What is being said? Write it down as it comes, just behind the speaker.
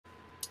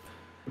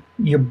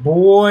Your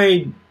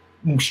boy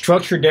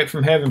Structure Deck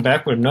from Heaven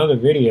back with another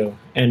video.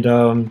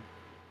 And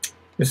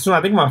this is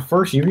I think my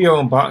first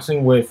Yu-Gi-Oh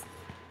unboxing with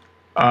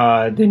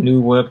the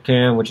new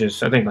webcam, which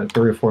is I think like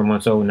 3 or 4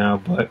 months old now.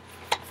 But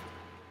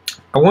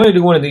I wanted to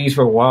do one of these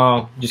for a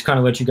while, just kind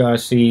of let you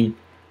guys see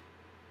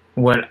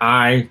what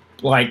I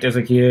liked as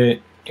a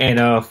kid. And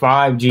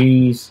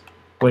 5Gs.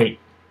 Wait.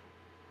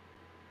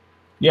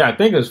 Yeah, I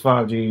think it was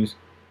 5Gs.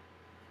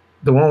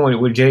 The one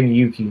with Jade and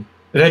Yuki.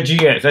 That's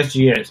GX. That's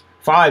GX.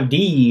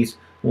 5Ds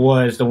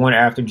was the one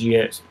after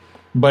GX.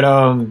 But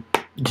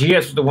GX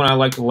was the one I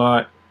liked a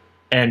lot.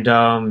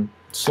 And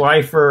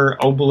Slifer,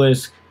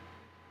 Obelisk.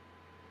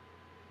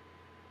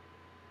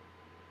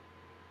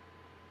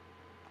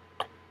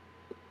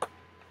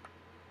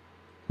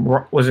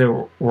 Was it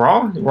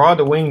Raw? Raw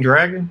the Winged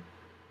Dragon?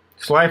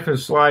 Slifer,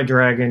 Sly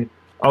Dragon.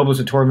 Obelisk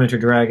the Tormentor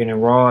Dragon.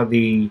 And Raw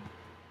the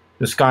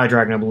Sky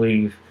Dragon, I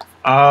believe.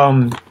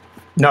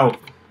 No,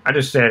 I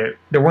just said it.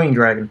 The Winged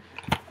Dragon.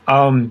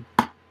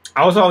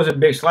 I was always a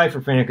big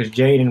Slifer fan because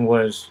Jaden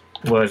was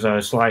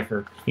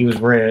Slifer. He was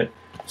red.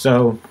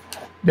 So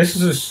this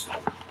is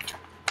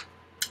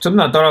something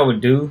I thought I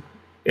would do.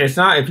 It's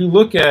not, if you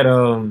look at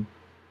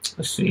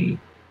let's see.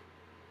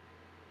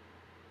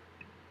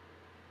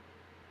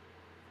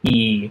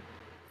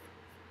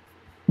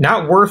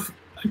 Not worth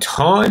a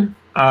ton.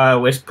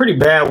 It's pretty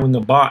bad when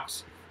the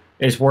box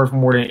is worth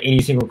more than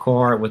any single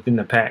card within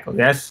the pack. Like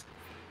that's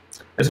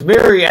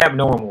very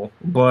abnormal,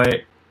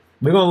 but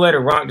we're gonna let it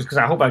rock just because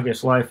I hope I get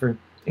Slifer.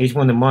 Each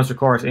one of the monster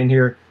cards in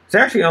here. It's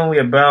actually only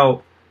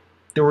about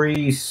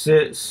 3,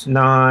 6,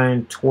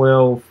 9,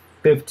 12,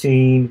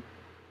 15,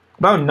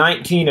 about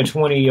 19 to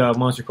 20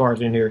 monster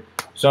cards in here.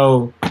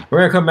 So we're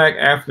gonna come back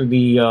after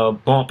the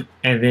bump,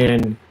 and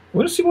then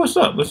let's see what's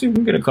up. Let's see if we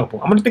can get a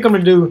couple. I'm gonna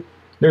do.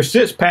 There's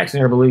 6 packs in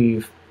here, I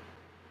believe.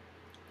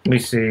 Let me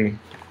see.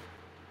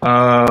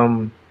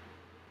 Yeah,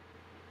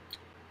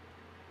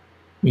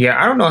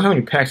 I don't know how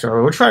many packs there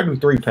are. We'll try to do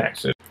 3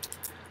 packs.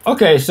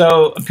 Okay,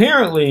 so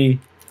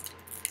apparently,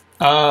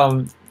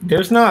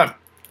 there's not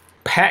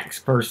packs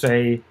per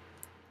se.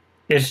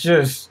 It's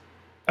just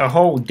a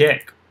whole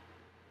deck.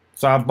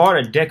 So I bought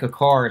a deck of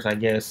cards, I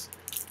guess,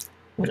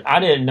 which I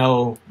didn't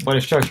know what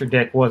a structure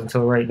deck was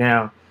until right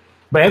now.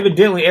 But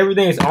evidently,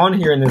 everything that's on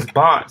here in this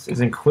box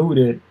is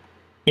included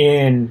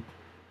in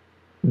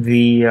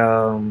the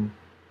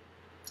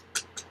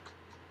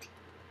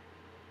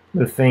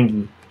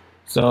thingy.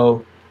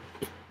 So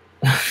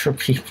for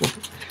people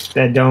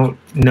that don't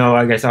know,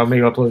 I guess I'll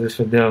maybe upload this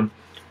for them.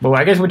 But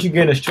I guess what you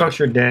get in a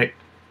structure deck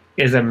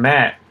is a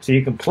mat, so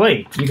you can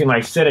play. You can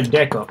like set a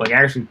deck up, like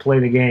actually play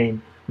the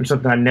game, which is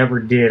something I never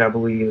did, I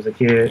believe, as a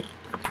kid.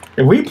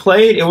 If we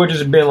played, it would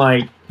just have been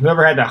like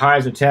whoever had the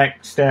highest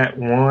attack stat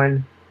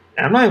won.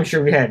 And I'm not even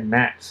sure we had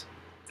mats.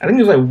 I think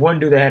there was like one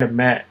dude that had a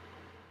mat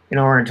in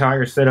our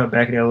entire setup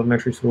back in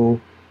elementary school.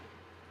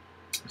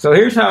 So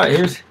here's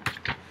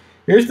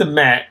the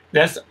mat.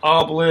 That's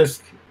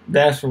Obelisk.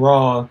 That's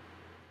Raw.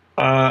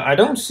 I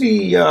don't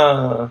see.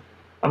 I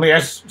mean,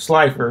 that's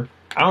Slifer.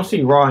 I don't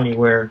see Raw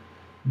anywhere,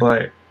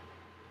 but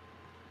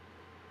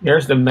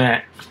there's the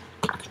mat.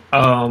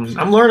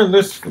 I'm learning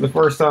this for the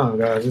first time,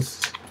 guys.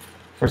 This,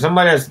 for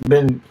somebody that's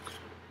been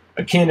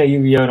akin to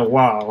Yu-Gi-Oh in a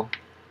while,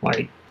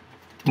 like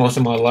most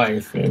of my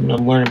life, and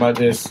I'm learning about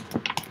this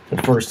for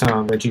the first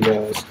time with you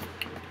guys.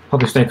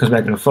 Hope this thing comes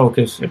back into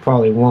focus. It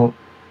probably won't.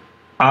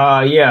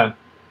 Yeah.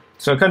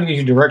 So it kind of gives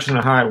you direction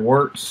on how it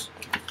works.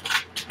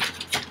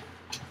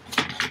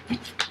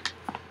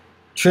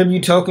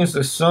 Tribute tokens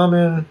to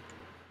summon.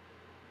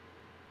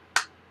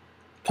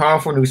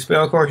 Powerful new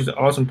spell cards. The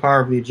awesome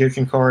power of the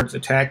Egyptian cards.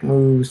 Attack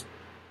moves.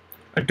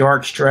 A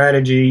dark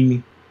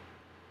strategy.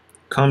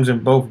 Comes in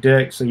both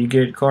decks. So you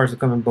get cards that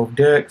come in both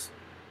decks.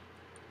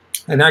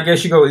 And I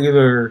guess you go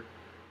either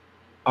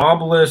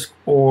Obelisk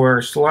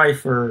or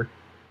Slifer.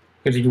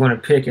 Because you want to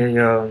pick a,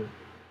 you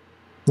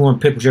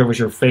want to pick whichever's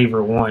your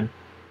favorite one.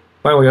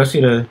 By the way, y'all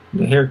see the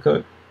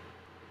haircut?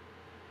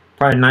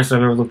 Probably the nicest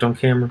I've ever looked on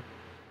camera.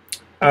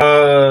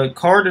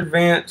 Card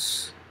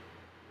advance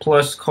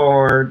plus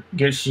card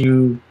gets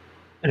you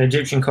an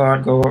Egyptian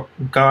card,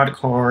 God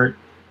card,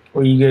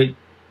 or you get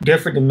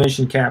different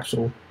dimension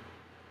capsule.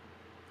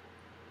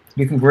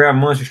 You can grab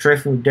monsters straight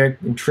from your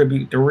deck and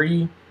tribute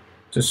 3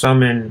 to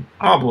summon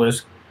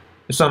Obelisk.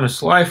 To summon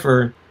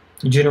Slifer,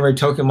 you generate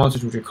token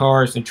monsters with your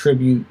cards and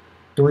tribute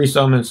 3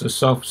 summons to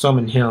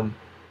self-summon him.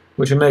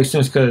 Which it makes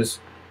sense because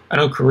I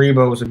know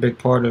Karibo was a big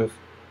part of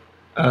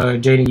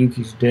Jaden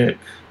Yuki's deck.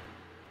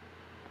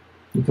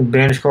 You can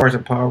banish cards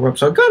and power up.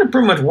 So it kind of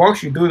pretty much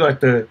walks you through like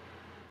the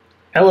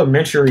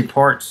elementary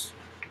parts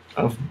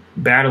of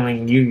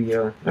battling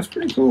Yu-Gi-Oh! That's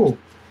pretty cool.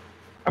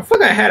 I feel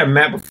like I had a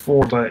map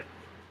before, but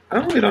I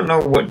really don't know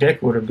what deck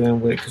it would have been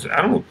with because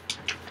I don't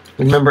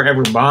remember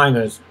ever buying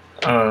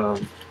a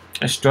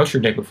structure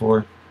deck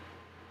before.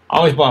 I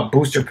always bought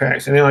booster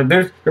packs, and then like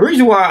there's the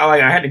reason why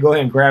I had to go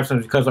ahead and grab some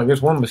is because like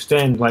this one was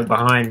standing like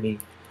behind me,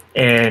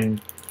 and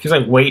she's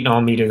like waiting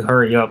on me to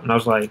hurry up, and I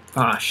was like,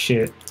 ah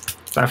shit.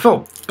 So I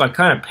felt like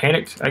kind of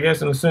panicked, I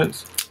guess, in a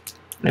sense.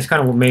 That's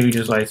kind of what made me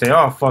just like say,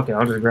 oh fuck it,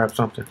 I'll just grab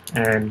something.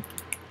 And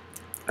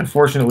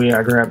unfortunately,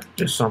 I grabbed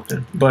just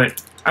something.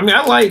 But I mean,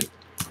 like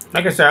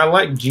I said, I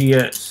like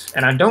GS,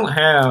 and I don't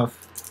have.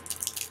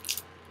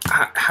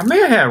 I may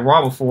have had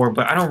Raw before,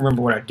 but I don't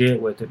remember what I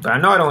did with it. But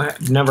I know I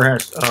don't never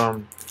had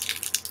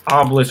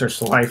Obelisk or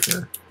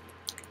Slifer.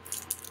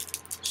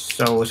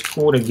 So it's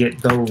cool to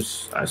get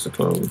those, I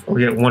suppose, or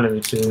get one of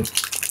the two.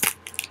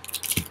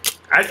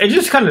 It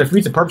just kind of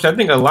defeats the purpose. I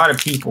think a lot of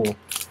people,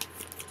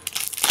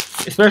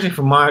 especially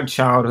from my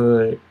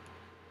childhood,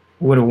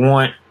 would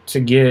want to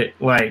get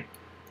like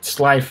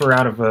Slifer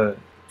out of a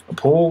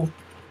pool.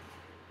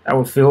 That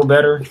would feel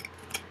better.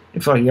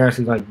 It feel like you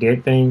actually like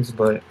did things,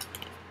 but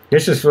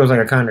this just feels like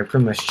I kind of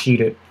pretty much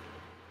cheated.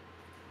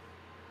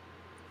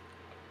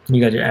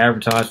 You got your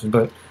advertisements,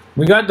 but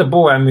we got the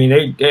boy. I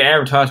mean, they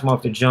advertised him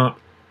off the jump.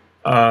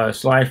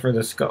 Slifer,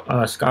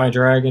 the Sky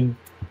Dragon.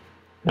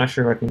 Not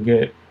sure if I can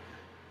get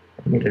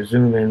a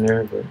zoom in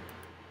there, but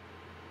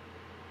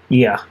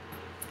yeah,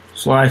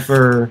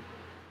 Slifer.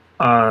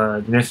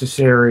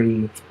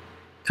 Necessary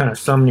kind of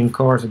summoning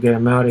cards to get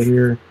him out of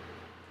here.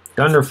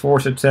 Thunder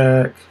Force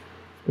Attack,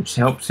 which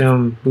helps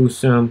him,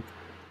 boosts him.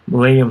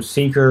 Millennium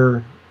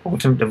Seeker,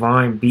 Ultimate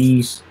Divine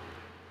Beast.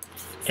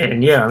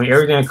 And yeah, I mean,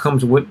 everything that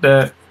comes with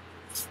that.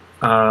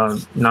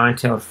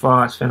 Nine-Tailed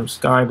Fox, Phantom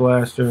Sky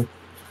Blaster.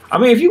 I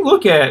mean, if you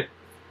look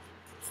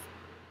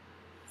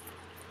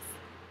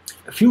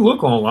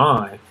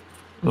online,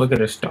 look at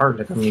his start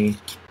deck, I mean,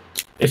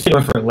 it's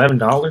going for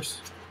 $11.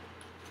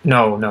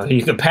 No,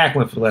 the pack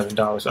went for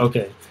 $11.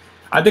 Okay.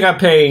 I think I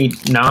paid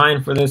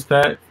 $9 for this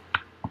pack.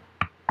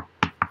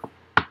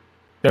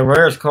 The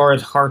rarest card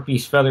is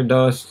Harpy's Feather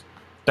Dust,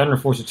 Thunder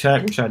Force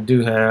Attack, which I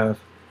do have.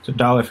 It's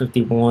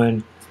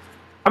 $1.51.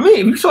 I mean,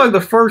 if you saw like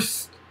the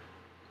first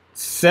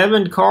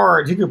 7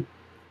 cards, you could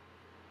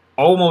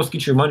almost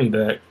get your money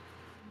back.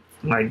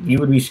 Like, you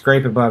would be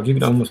scraping by, but you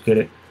could almost get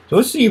it. So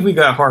let's see if we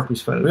got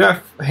Harpy's Feather. We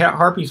got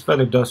Harpy's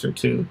Feather Duster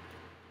too.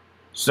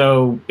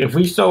 So if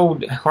we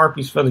sold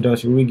Harpy's Feather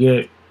Duster, we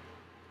get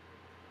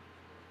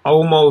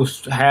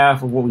almost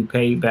half of what we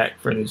paid back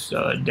for this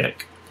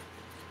deck.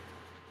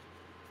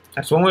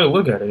 That's one way to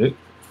look at it.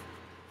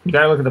 You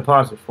gotta look at the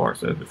positive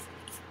parts of it.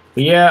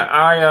 But yeah,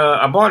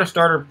 I bought a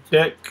starter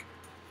deck.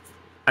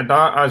 I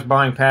thought I was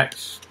buying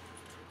packs.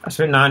 I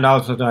spent $9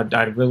 on something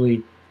I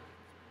really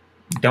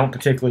don't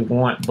particularly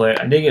want,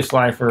 but I did get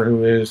Slifer,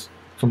 who is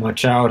from my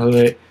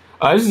childhood.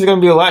 This is going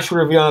to be a lot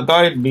shorter video than I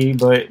thought it'd be,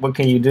 but what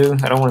can you do?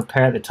 I don't want to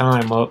pad the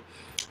time up.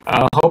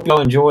 I hope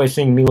y'all enjoy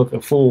seeing me look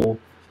a fool.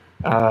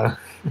 I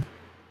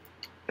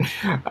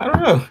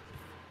don't know.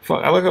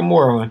 I look a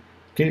moron.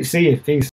 See you. Peace.